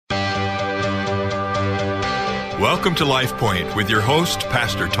Welcome to Life Point with your host,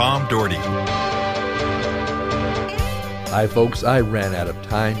 Pastor Tom Dougherty. Hi, folks. I ran out of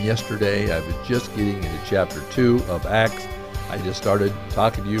time yesterday. I was just getting into chapter 2 of Acts. I just started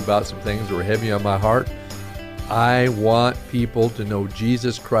talking to you about some things that were heavy on my heart. I want people to know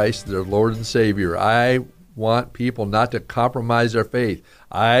Jesus Christ, their Lord and Savior. I want people not to compromise their faith.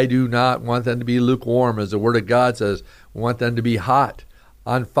 I do not want them to be lukewarm, as the Word of God says. We want them to be hot,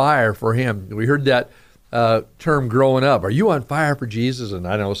 on fire for Him. We heard that term growing up. Are you on fire for Jesus? And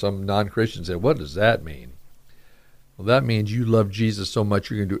I know some non-Christians say, what does that mean? Well, that means you love Jesus so much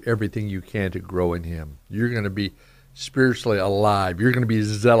you're going to do everything you can to grow in Him. You're going to be spiritually alive. You're going to be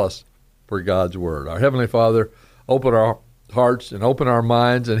zealous for God's Word. Our Heavenly Father, open our hearts and open our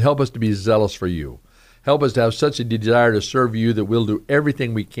minds and help us to be zealous for You. Help us to have such a desire to serve You that we'll do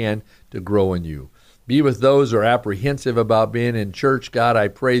everything we can to grow in You. Be with those who are apprehensive about being in church. God, I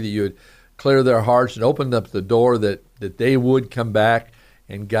pray that You would clear their hearts and open up the door that they would come back.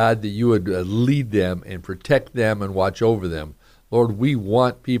 And God, that You would lead them and protect them and watch over them. Lord, we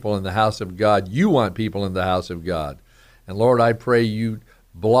want people in the house of God. You want people in the house of God. And Lord, I pray You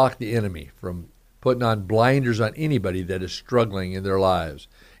block the enemy from putting on blinders on anybody that is struggling in their lives.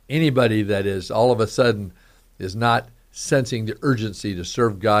 Anybody that is all of a sudden is not sensing the urgency to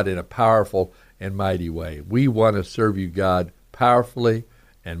serve God in a powerful and mighty way. We want to serve You, God, powerfully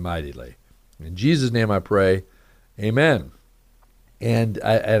and mightily. In Jesus' name I pray, amen. And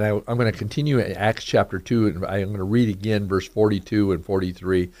I'm going to continue in Acts chapter 2, and I'm going to read again verse 42 and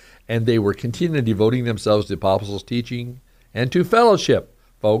 43. And they were continually devoting themselves to the apostles' teaching and to fellowship,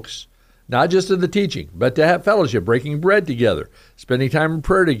 folks. Not just to the teaching, but to have fellowship, breaking bread together, spending time in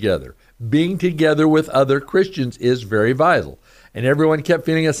prayer together. Being together with other Christians is very vital. And everyone kept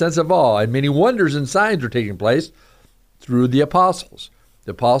feeling a sense of awe, and many wonders and signs were taking place through the apostles.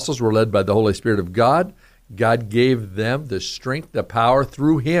 The apostles were led by the Holy Spirit of God. God gave them the strength, the power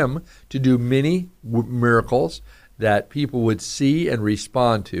through Him to do many miracles that people would see and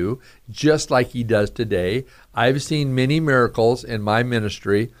respond to, just like He does today. I've seen many miracles in my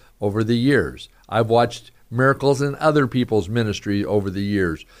ministry over the years. I've watched miracles in other people's ministry over the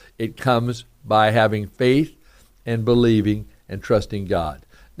years. It comes by having faith and believing and trusting God.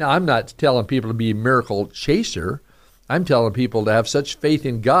 Now, I'm not telling people to be a miracle chaser. I'm telling people to have such faith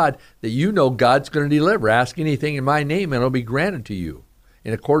in God that you know God's going to deliver. Ask anything in My name and it'll be granted to you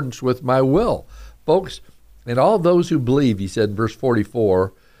in accordance with My will. Folks, and all those who believed, He said in verse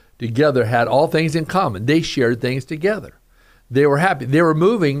 44, together had all things in common. They shared things together. They were happy. They were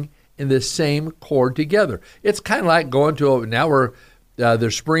moving in the same chord together. It's kind of like going to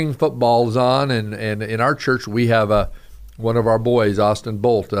there's spring football's on, and in our church we have one of our boys, Austin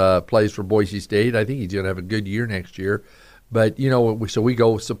Bolt, plays for Boise State. I think he's going to have a good year next year. But, so we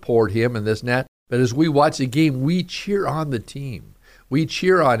go support him and this and that. But as we watch the game, we cheer on the team. We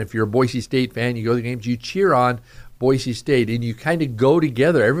cheer on, if you're a Boise State fan, you go to the games, you cheer on Boise State, and you kind of go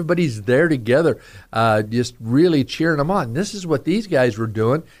together. Everybody's there together, just really cheering them on. And this is what these guys were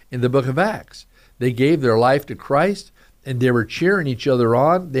doing in the book of Acts. They gave their life to Christ, and they were cheering each other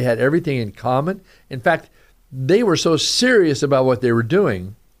on. They had everything in common. In fact, they were so serious about what they were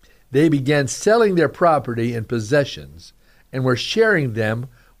doing, they began selling their property and possessions and were sharing them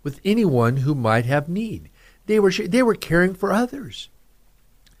with anyone who might have need. They were caring for others.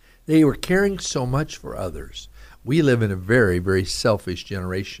 They were caring so much for others. We live in a very, very selfish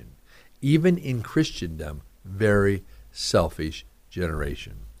generation. Even in Christendom, very selfish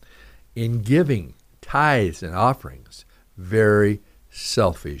generation. In giving tithes and offerings, very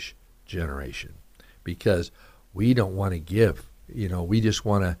selfish generation. Because we don't want to give. We just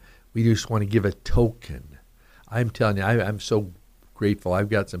want to give a token. I'm telling you, I'm so grateful. I've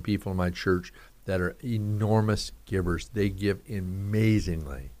got some people in my church that are enormous givers. They give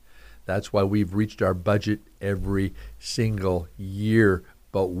amazingly. That's why we've reached our budget every single year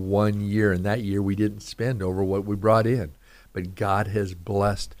but 1 year. And that year we didn't spend over what we brought in. But God has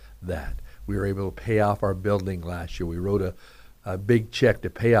blessed that. We were able to pay off our building last year. We wrote a big check to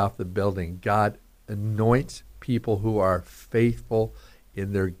pay off the building. God anoints people who are faithful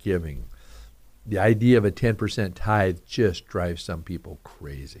in their giving. The idea of a 10% tithe just drives some people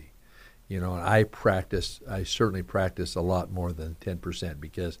crazy. And I certainly practice a lot more than 10%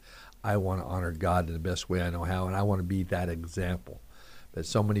 because I want to honor God in the best way I know how, and I want to be that example. But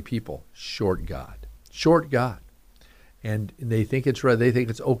so many people short God. And they think it's right. They think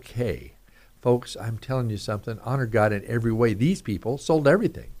it's okay. Folks, I'm telling you something. Honor God in every way. These people sold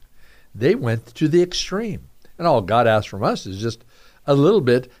everything. They went to the extreme. And all God asks from us is just a little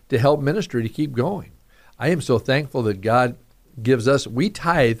bit to help ministry to keep going. I am so thankful that God gives us, we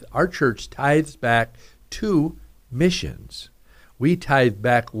tithe, our church tithes back to missions. We tithe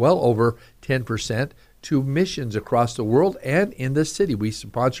back well over 10% to missions across the world and in the city. We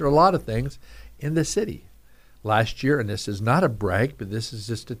sponsor a lot of things in the city. Last year, and this is not a brag, but this is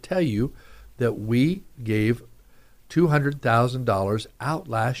just to tell you that we gave $200,000 out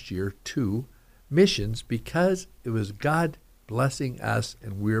last year to missions because it was God blessing us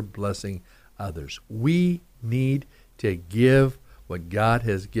and we're blessing others. We need to give what God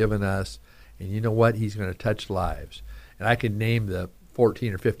has given us, and you know what? He's going to touch lives. And I could name the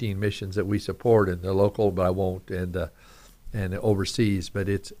 14 or 15 missions that we support in the local, but I won't, and overseas. But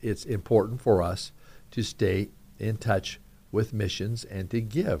it's important for us to stay in touch with missions and to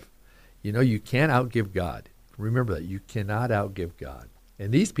give. You know, you can't outgive God. Remember that. You cannot outgive God.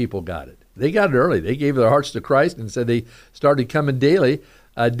 And these people got it. They got it early. They gave their hearts to Christ and said they started coming daily.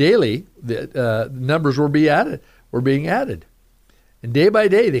 The numbers were being added. And day by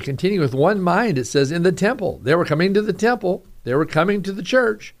day, they continue with one mind. It says in the temple. They were coming to the temple. They were coming to the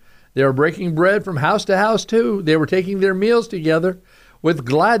church. They were breaking bread from house to house too. They were taking their meals together with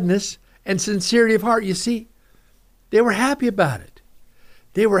gladness and sincerity of heart. You see, they were happy about it.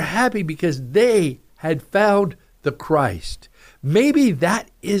 They were happy because they had found the Christ. Maybe that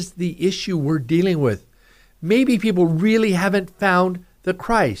is the issue we're dealing with. Maybe people really haven't found the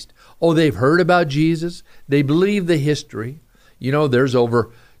Christ. Oh, they've heard about Jesus. They believe the history. You know, there's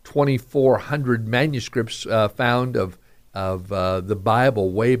over 2,400 manuscripts found of the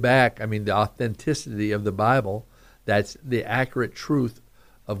Bible way back. I mean, the authenticity of the Bible. That's the accurate truth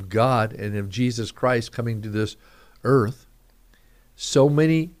of God and of Jesus Christ coming to this earth. So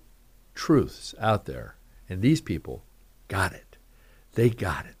many truths out there. And these people got it. They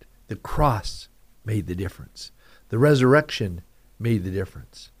got it. The cross made the difference. The resurrection made the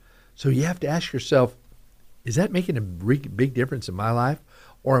difference. So you have to ask yourself, is that making a big difference in my life?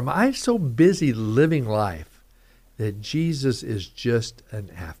 Or am I so busy living life that Jesus is just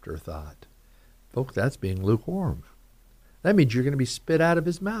an afterthought? Folks, that's being lukewarm. That means you're going to be spit out of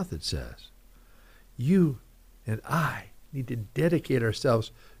his mouth, it says. You and I need to dedicate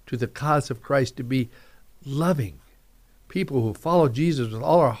ourselves to the cause of Christ, to be loving people who follow Jesus with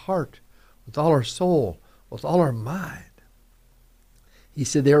all our heart, with all our soul, with all our mind. He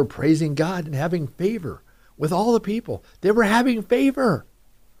said they were praising God and having favor with all the people. They were having favor.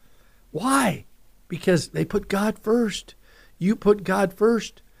 Why? Because they put God first. You put God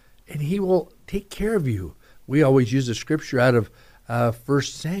first, and he will take care of you. We always use a scripture out of 1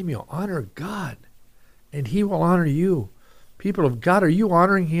 Samuel. Honor God, and he will honor you. People of God, are you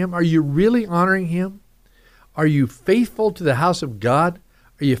honoring him? Are you really honoring him? Are you faithful to the house of God?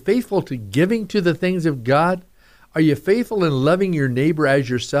 Are you faithful to giving to the things of God? Are you faithful in loving your neighbor as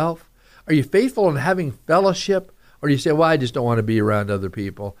yourself? Are you faithful in having fellowship? Or do you say, well, I just don't want to be around other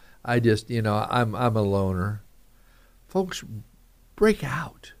people. I just, I'm a loner. Folks, break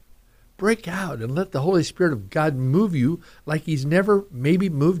out. Break out and let the Holy Spirit of God move you like he's never maybe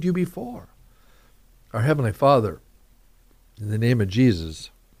moved you before. Our Heavenly Father, in the name of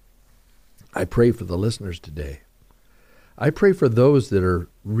Jesus, I pray for the listeners today. I pray for those that are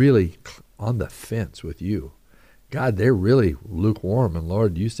really on the fence with you. God, they're really lukewarm. And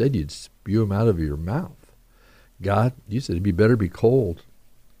Lord, you said you'd spew them out of your mouth. God, you said it'd be better to be cold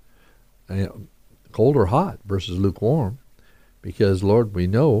or hot versus lukewarm. Because, Lord, we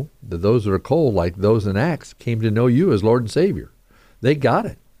know that those that are cold, like those in Acts, came to know you as Lord and Savior. They got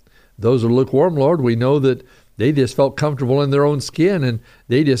it. Those that are lukewarm, Lord, we know that they just felt comfortable in their own skin and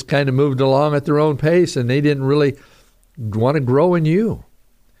they just kind of moved along at their own pace and they didn't really want to grow in you.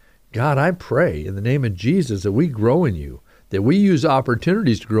 God, I pray in the name of Jesus that we grow in you, that we use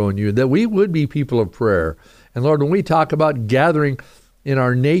opportunities to grow in you, that we would be people of prayer. And Lord, when we talk about gathering in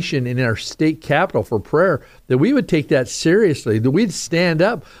our nation, in our state capital for prayer, that we would take that seriously, that we'd stand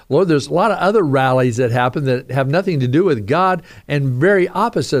up. Lord, there's a lot of other rallies that happen that have nothing to do with God and very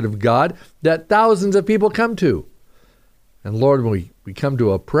opposite of God that thousands of people come to. And Lord, when we come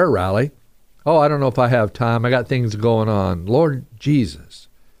to a prayer rally, oh, I don't know if I have time. I got things going on. Lord Jesus,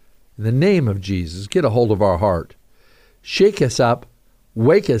 in the name of Jesus, get a hold of our heart. Shake us up,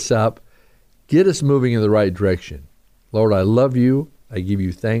 wake us up, get us moving in the right direction. Lord, I love you. I give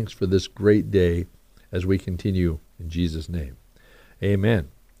you thanks for this great day as we continue in Jesus' name. Amen.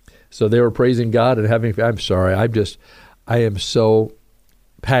 So they were praising God and I am so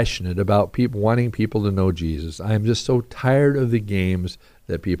passionate about wanting people to know Jesus. I am just so tired of the games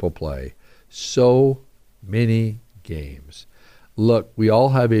that people play. So many games. Look, we all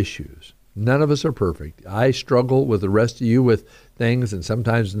have issues. None of us are perfect. I struggle with the rest of you with things, and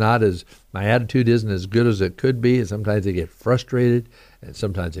sometimes my attitude isn't as good as it could be, and sometimes I get frustrated, and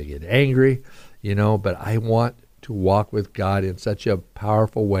sometimes I get angry, but I want to walk with God in such a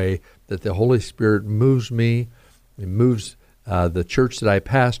powerful way that the Holy Spirit moves me, it moves the church that I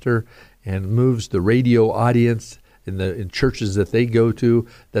pastor, and moves the radio audience in churches that they go to,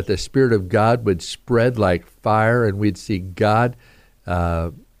 that the Spirit of God would spread like fire, and we'd see God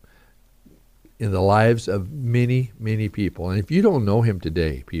in the lives of many, many people. And if you don't know him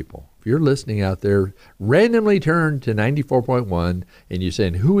today, people, if you're listening out there, randomly turn to 94.1 and you're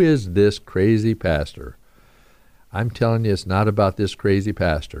saying, who is this crazy pastor? I'm telling you, it's not about this crazy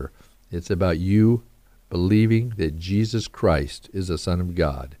pastor. It's about you believing that Jesus Christ is the Son of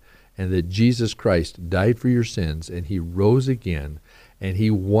God, and that Jesus Christ died for your sins, and he rose again, and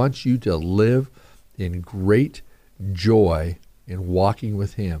he wants you to live in great joy in walking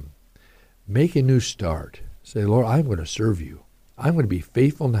with him. Make a new start. Say, Lord, I'm going to serve you. I'm going to be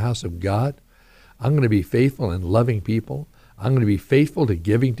faithful in the house of God. I'm going to be faithful in loving people. I'm going to be faithful to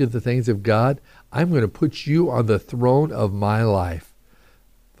giving to the things of God. I'm going to put you on the throne of my life.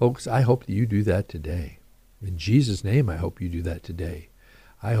 Folks, I hope that you do that today. In Jesus' name, I hope you do that today.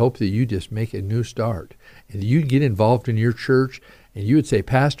 I hope that you just make a new start, and you get involved in your church, and you would say,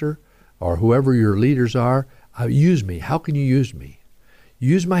 Pastor, or whoever your leaders are, use me. How can you use me?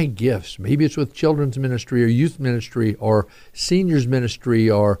 Use my gifts. Maybe it's with children's ministry or youth ministry or seniors ministry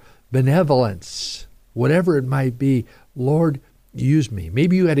or benevolence, whatever it might be. Lord, use me.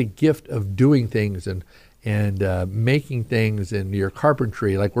 Maybe you had a gift of doing things and making things in your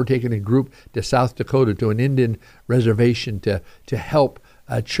carpentry, like we're taking a group to South Dakota to an Indian reservation to help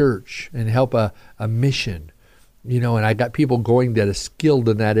a church and help a mission. And I got people going that are skilled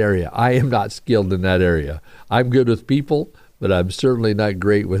in that area. I am not skilled in that area. I'm good with people, but I'm certainly not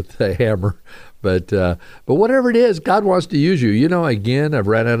great with a hammer. But whatever it is, God wants to use you. Again, I've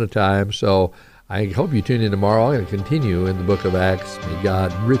ran out of time, so I hope you tune in tomorrow. I'm going to continue in the book of Acts. May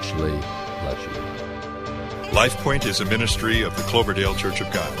God richly bless you. LifePoint is a ministry of the Cloverdale Church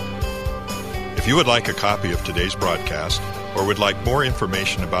of God. If you would like a copy of today's broadcast or would like more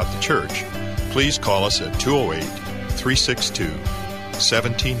information about the church, please call us at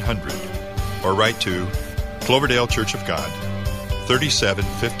 208-362-1700 or write to Cloverdale Church of God,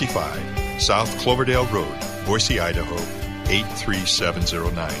 3755 South Cloverdale Road, Boise, Idaho,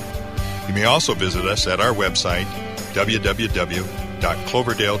 83709. You may also visit us at our website,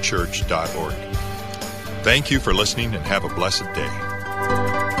 www.cloverdalechurch.org. Thank you for listening and have a blessed day.